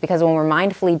doing. Because when we're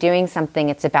mindfully doing something,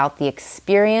 it's about the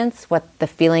experience, what the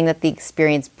feeling that the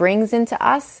experience brings into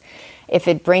us. If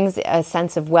it brings a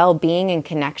sense of well-being and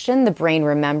connection, the brain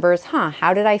remembers,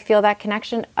 how did I feel that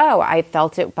connection? Oh, I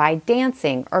felt it by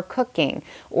dancing or cooking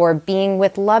or being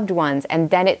with loved ones. And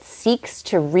then it seeks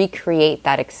to recreate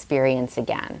that experience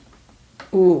again.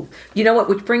 Ooh, you know what?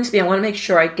 Which brings me, I want to make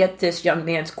sure I get this young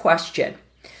man's question.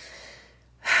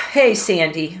 Hey,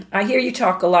 Sandy, I hear you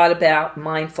talk a lot about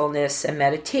mindfulness and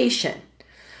meditation.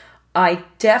 I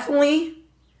definitely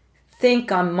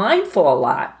think I'm mindful a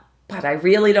lot, but I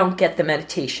really don't get the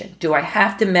meditation. Do I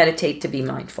have to meditate to be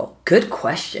mindful? Good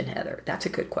question, Heather. That's a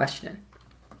good question.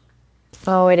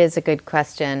 Oh, it is a good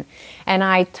question. And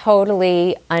I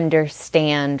totally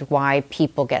understand why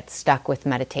people get stuck with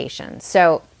meditation.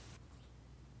 So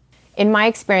in my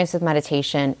experience with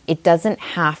meditation, it doesn't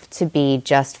have to be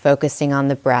just focusing on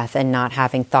the breath and not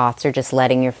having thoughts or just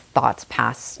letting your thoughts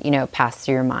pass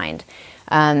through your mind.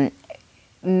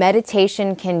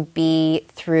 Meditation can be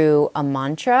through a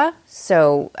mantra,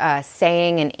 so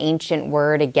saying an ancient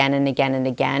word again and again and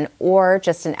again, or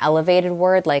just an elevated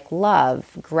word like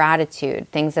love, gratitude,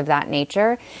 things of that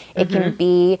nature. It can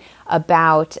be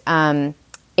about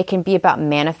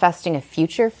manifesting a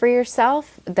future for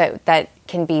yourself that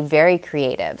can be very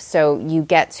creative. So you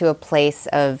get to a place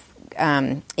of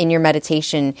in your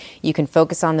meditation, you can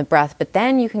focus on the breath, but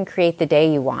then you can create the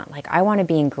day you want. Like, I want to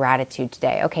be in gratitude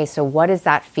today. Okay, so what does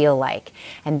that feel like?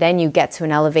 And then you get to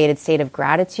an elevated state of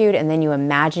gratitude, and then you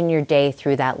imagine your day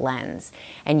through that lens,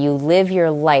 and you live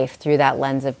your life through that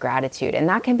lens of gratitude. And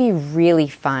that can be really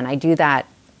fun. I do that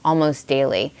almost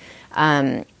daily.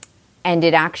 And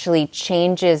it actually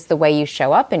changes the way you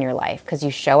show up in your life, because you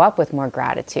show up with more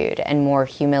gratitude and more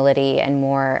humility and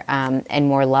more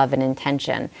love and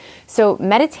intention. So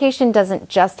meditation doesn't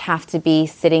just have to be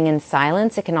sitting in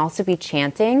silence. It can also be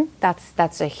chanting.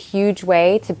 That's a huge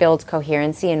way to build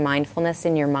coherency and mindfulness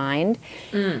in your mind.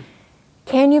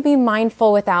 Can you be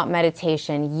mindful without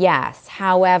meditation? Yes.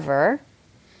 However,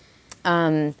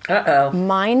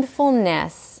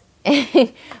 mindfulness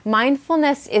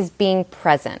is being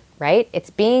present. Right? It's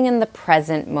being in the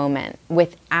present moment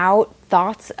without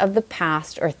thoughts of the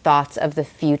past or thoughts of the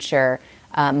future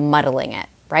muddling it,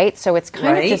 right? So it's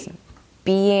kind of just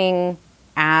being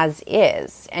as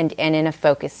is and in a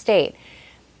focused state.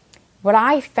 What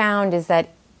I found is that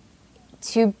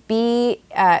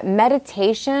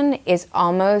meditation is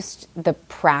almost the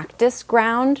practice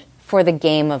ground for the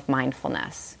game of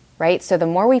mindfulness, right? So the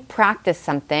more we practice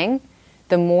something,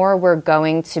 the more we're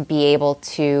going to be able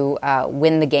to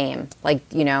win the game. Like,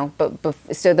 you know,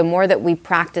 so the more that we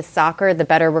practice soccer, the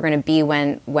better we're going to be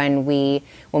when we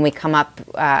come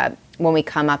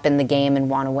up in the game and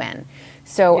want to win.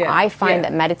 So I find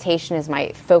that meditation is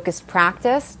my focused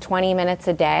practice, 20 minutes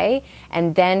a day,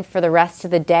 and then for the rest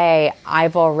of the day,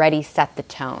 I've already set the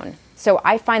tone. So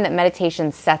I find that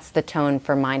meditation sets the tone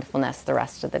for mindfulness the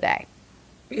rest of the day.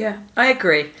 Yeah, I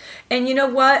agree. And you know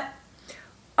what?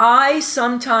 I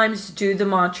sometimes do the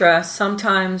mantra,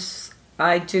 sometimes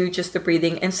I do just the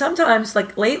breathing, and sometimes,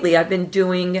 like lately, I've been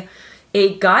doing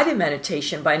a guided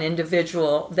meditation by an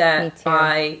individual that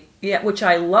which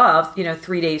I love,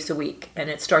 3 days a week. And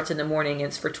it starts in the morning and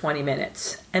it's for 20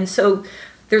 minutes. And so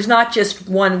there's not just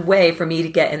one way for me to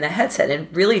get in the headset. It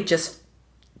really just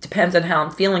depends on how I'm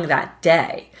feeling that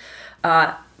day.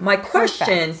 My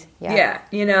question,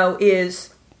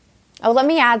 is... Oh, let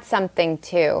me add something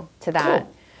too to that. Cool.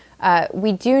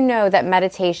 We do know that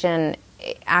meditation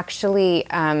actually,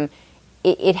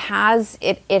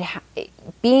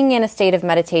 being in a state of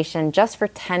meditation just for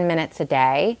 10 minutes a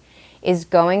day is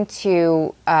going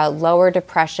to lower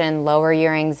depression, lower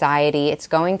your anxiety. It's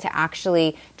going to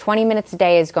actually, 20 minutes a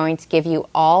day is going to give you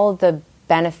all the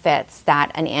benefits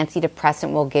that an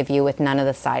antidepressant will give you with none of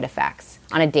the side effects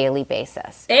on a daily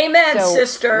basis. Amen,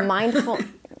 sister.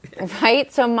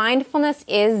 Right? So mindfulness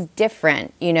is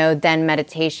different, than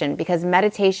meditation, because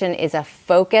meditation is a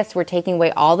focus. We're taking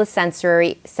away all the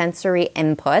sensory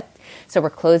input. So we're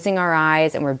closing our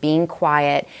eyes and we're being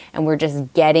quiet and we're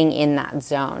just getting in that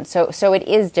zone. So it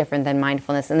is different than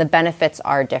mindfulness, and the benefits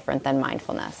are different than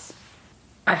mindfulness.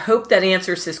 I hope that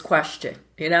answers this question,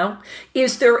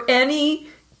 Is there any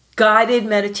guided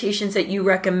meditations that you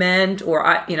recommend?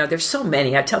 Or, there's so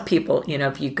many. I tell people,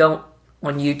 if you go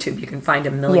on YouTube, you can find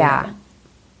a million of them.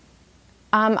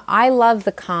 I love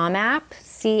the Calm app,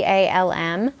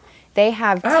 CALM. They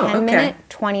have 10-minute,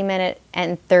 20-minute,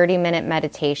 and 30-minute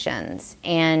meditations.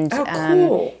 And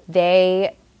cool.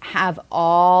 They have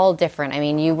all different. I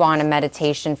mean, you want a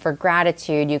meditation for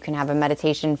gratitude. You can have a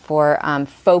meditation for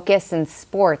focus in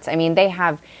sports. I mean, they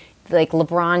have like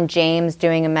LeBron James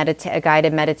doing a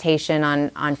guided meditation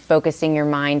on focusing your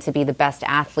mind to be the best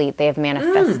athlete. They have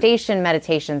manifestation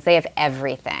meditations. They have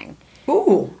everything.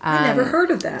 Ooh, I never heard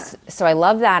of that. So I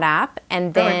love that app.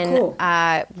 And then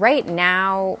right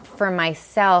now for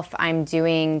myself, I'm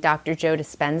doing Dr. Joe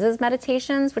Dispenza's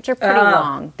meditations, which are pretty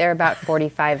long. They're about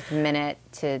 45 minutes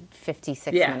to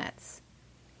 56 minutes.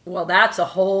 Well, that's a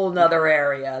whole nother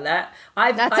area.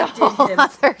 That's a whole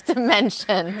other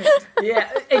dimension. Yeah,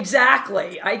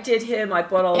 exactly. I did him. I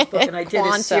bought all his book, and I did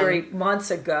a series months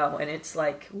ago, and it's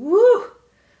like, woo!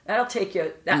 That'll take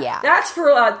you. That's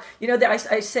for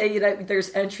I say there's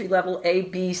entry level A,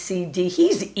 B, C, D.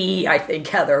 He's E, I think,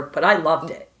 Heather, but I loved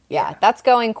it. Yeah, that's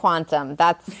going quantum.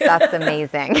 That's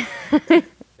amazing.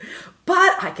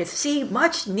 But I could see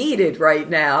much needed right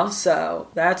now, so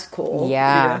that's cool.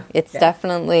 Yeah, it's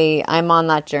definitely. I'm on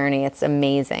that journey. It's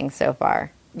amazing so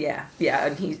far. Yeah,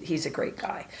 and he's a great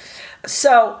guy.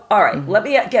 So, all right, let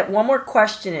me get one more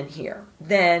question in here.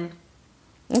 Then,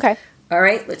 okay. All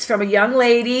right, it's from a young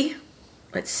lady.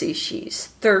 Let's see, she's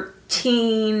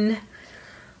 13.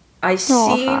 I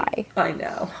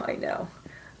know.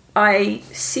 I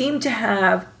seem to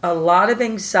have a lot of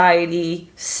anxiety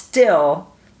still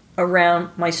around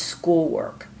my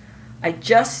schoolwork. I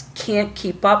just can't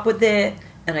keep up with it,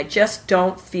 and I just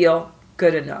don't feel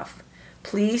good enough.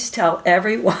 Please tell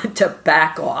everyone to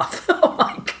back off. Oh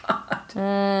my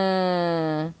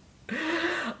God.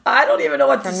 I don't even know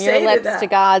what to say to that. From your lips to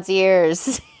God's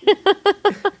ears.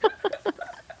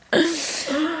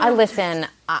 Listen,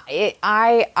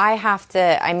 I have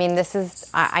to, I mean, this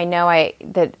is, I know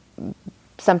that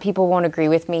some people won't agree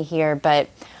with me here, but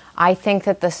I think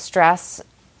that the stress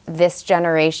this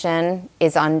generation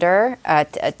is under,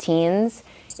 teens,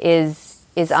 is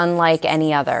unlike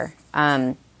any other.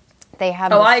 They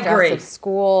have the stress of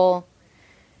school,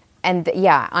 and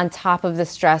on top of the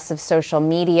stress of social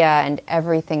media and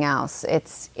everything else.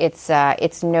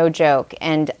 It's no joke,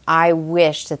 and I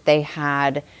wish that they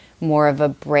had more of a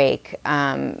break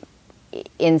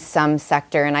in some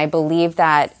sector. And I believe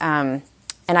that, and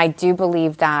I do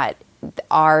believe that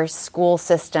our school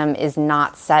system is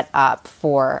not set up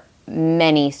for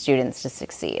many students to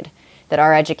succeed. That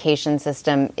our education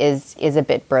system is a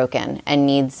bit broken and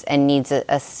needs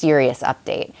a serious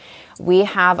update. We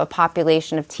have a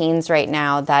population of teens right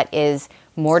now that is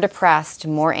more depressed,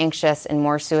 more anxious, and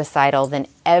more suicidal than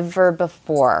ever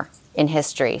before in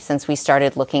history since we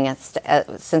started looking at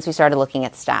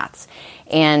stats.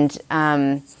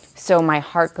 And so my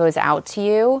heart goes out to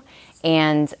you,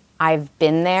 and I've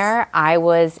been there. I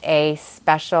was a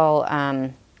special,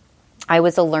 I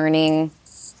was a learning,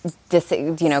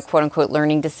 quote unquote,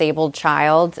 learning disabled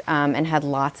child, and had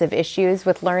lots of issues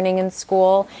with learning in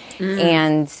school.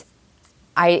 And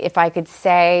if I could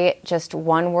say just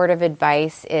one word of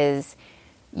advice is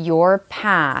your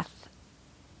path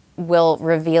will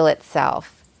reveal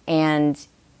itself. And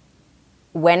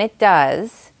when it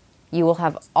does, you will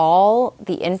have all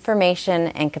the information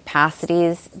and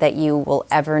capacities that you will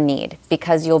ever need,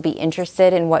 because you'll be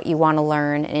interested in what you want to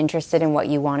learn and interested in what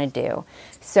you want to do.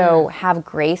 So have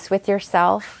grace with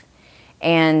yourself,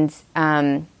 and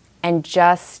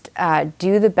just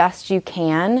do the best you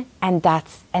can, and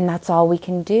that's all we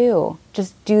can do.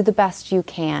 Just do the best you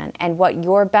can, and what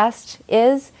your best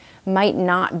is might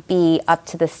not be up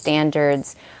to the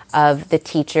standards of the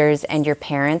teachers and your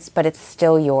parents, but it's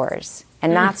still yours.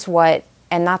 And that's what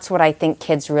I think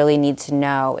kids really need to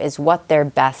know, is what their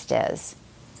best is.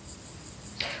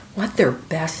 What their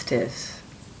best is.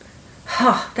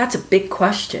 That's a big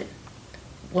question.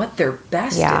 What their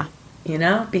best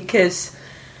is, because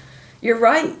you're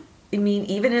right. I mean,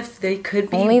 even if they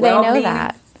could be only they know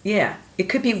that. Yeah, it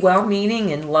could be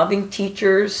well-meaning and loving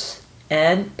teachers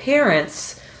and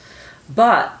parents,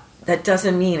 but that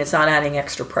doesn't mean it's not adding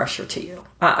extra pressure to you.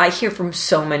 I hear from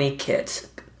so many kids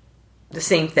the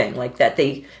same thing, like that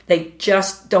they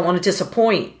just don't want to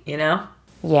disappoint,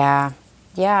 Yeah.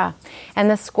 And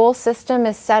the school system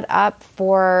is set up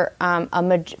for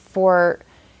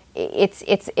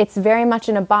it's very much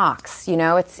in a box,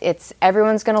 it's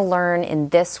everyone's going to learn in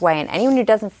this way, and anyone who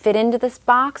doesn't fit into this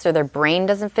box, or their brain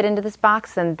doesn't fit into this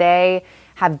box, then they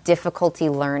have difficulty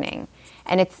learning.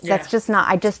 And that's just not,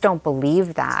 I just don't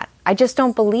believe that. I just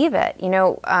don't believe it.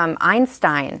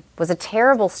 Einstein was a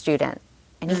terrible student,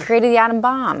 and he created the atom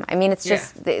bomb. I mean, it's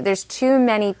just, there's too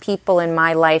many people in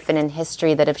my life and in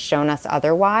history that have shown us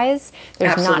otherwise.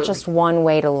 There's not just one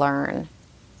way to learn.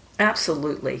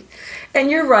 Absolutely. And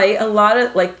you're right. A lot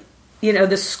of,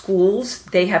 the schools,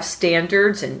 they have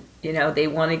standards, and, they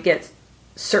want to get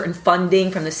certain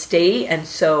funding from the state. And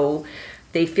so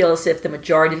they feel as if the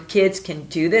majority of kids can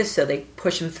do this, so they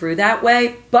push them through that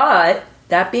way. But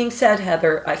that being said,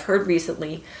 Heather, I've heard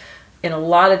recently in a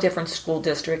lot of different school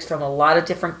districts from a lot of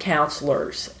different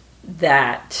counselors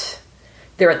that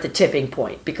they're at the tipping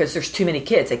point because there's too many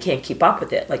kids. They can't keep up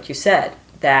with it, like you said,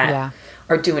 that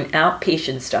are doing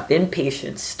outpatient stuff,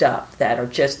 inpatient stuff, that are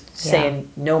just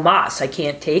saying, no mas, I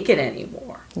can't take it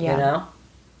anymore, Yeah.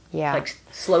 Like,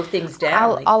 slow things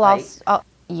down.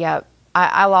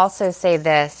 I'll also say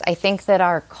this. I think that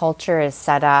our culture is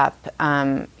set up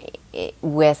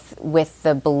with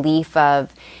the belief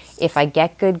of, if I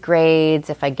get good grades,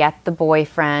 if I get the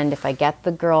boyfriend, if I get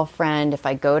the girlfriend, if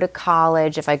I go to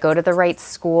college, if I go to the right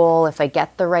school, if I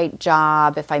get the right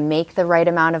job, if I make the right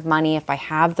amount of money, if I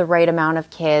have the right amount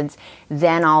of kids,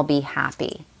 then I'll be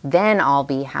happy.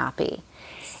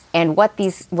 And what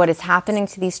is happening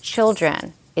to these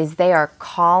children is they are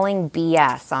calling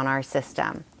BS on our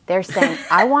system. They're saying,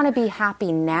 I want to be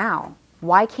happy now.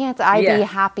 Why can't I be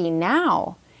happy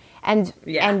now? And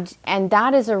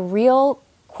that is a real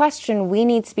question we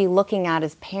need to be looking at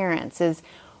as parents, is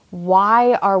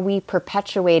why are we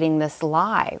perpetuating this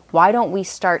lie? Why don't we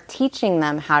start teaching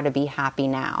them how to be happy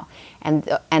now? And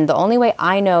the only way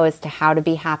I know as to how to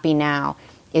be happy now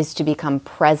is to become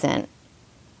present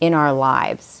in our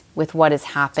lives with what is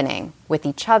happening with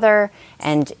each other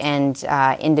and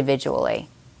individually.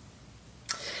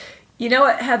 You know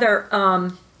what, Heather?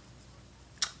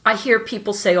 I hear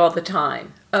people say all the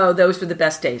time, oh, those were the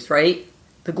best days, right?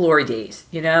 The glory days,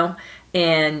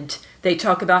 and they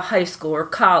talk about high school or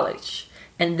college,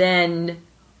 and then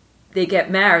they get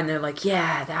married and they're like,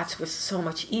 yeah, that was so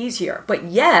much easier. But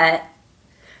yet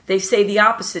they say the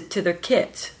opposite to their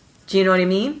kids. Do you know what I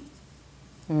mean?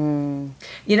 And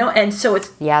so it's...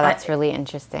 Yeah, that's really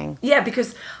interesting. Yeah,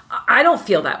 because I don't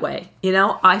feel that way.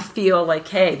 I feel like,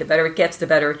 hey, the better it gets, the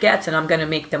better it gets, and I'm going to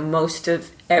make the most of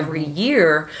every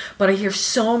year. But I hear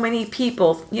so many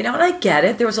people, and I get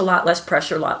it. There was a lot less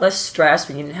pressure, a lot less stress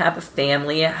when you didn't have a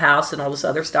family, a house, and all this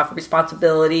other stuff,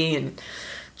 responsibility and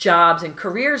jobs and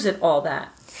careers and all that.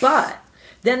 But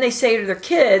then they say to their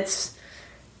kids,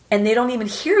 and they don't even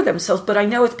hear themselves, but I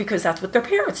know it's because that's what their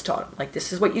parents taught them. Like,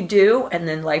 this is what you do, and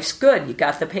then life's good. You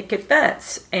got the picket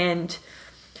fence. And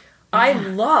I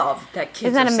love that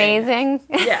kids Isn't that amazing?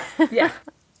 Yeah.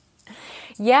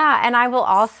 Yeah, and I will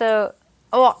also...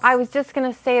 Oh, I was just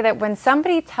going to say that when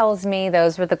somebody tells me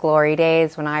those were the glory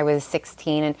days when I was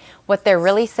 16, and what they're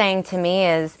really saying to me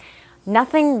is,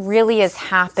 nothing really has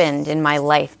happened in my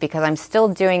life because I'm still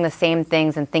doing the same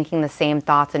things and thinking the same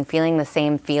thoughts and feeling the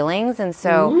same feelings. And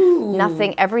so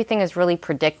everything is really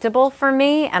predictable for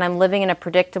me, and I'm living in a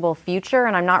predictable future,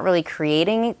 and I'm not really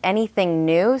creating anything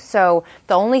new. So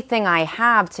the only thing I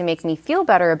have to make me feel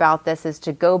better about this is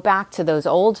to go back to those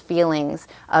old feelings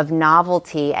of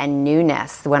novelty and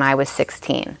newness when I was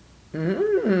 16.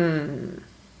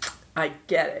 I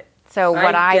get it. So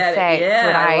what I say,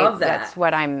 yeah, I love that. That's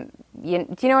what I'm. Do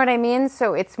you know what I mean?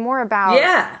 So it's more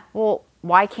about, well,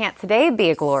 why can't today be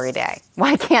a glory day?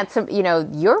 Why can't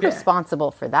you're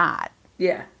responsible for that.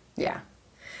 Yeah.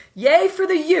 Yay for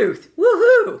the youth.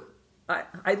 Woohoo.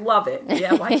 I love it.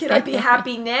 Yeah, why can't I be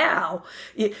happy now?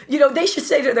 They should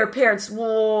say to their parents,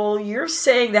 well, you're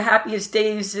saying the happiest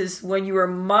days is when you were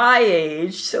my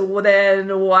age, so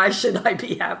then why should I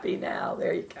be happy now?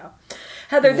 There you go.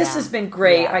 Heather, this has been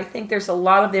great. I think there's a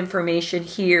lot of information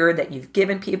here that you've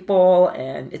given people,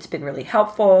 and it's been really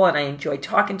helpful, and I enjoyed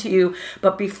talking to you.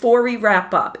 But before we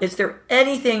wrap up, is there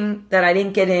anything that I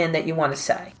didn't get in that you want to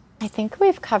say? I think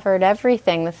we've covered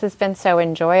everything. This has been so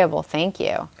enjoyable. Thank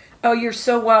you. Oh, you're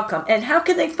so welcome. And how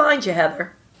can they find you,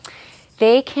 Heather?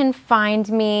 They can find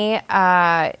me.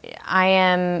 I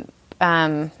am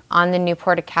on the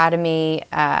Newport Academy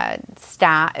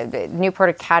Newport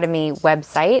Academy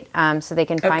website, so they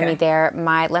can find me there.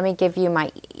 Let me give you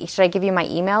should I give you my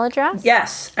email address?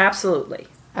 Yes, absolutely.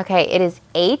 Okay, it is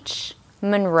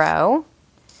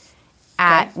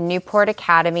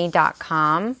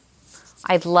hmonroe@newportacademy.com.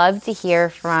 I'd love to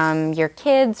hear from your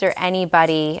kids or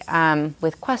anybody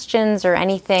with questions or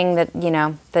anything that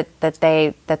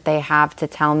that they have to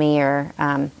tell me, or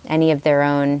any of their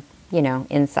own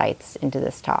insights into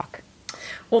this talk.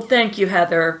 Well, thank you,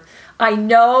 Heather. I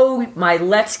know my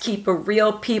Let's Keep It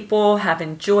Real people have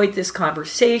enjoyed this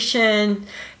conversation,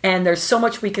 and there's so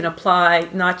much we can apply,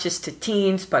 not just to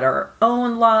teens, but our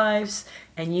own lives.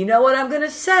 And you know what I'm going to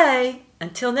say.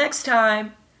 Until next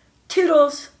time,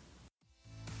 toodles.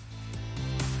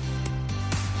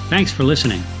 Thanks for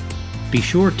listening. Be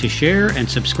sure to share and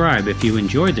subscribe if you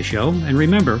enjoyed the show, and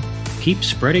remember, keep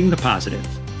spreading the positive.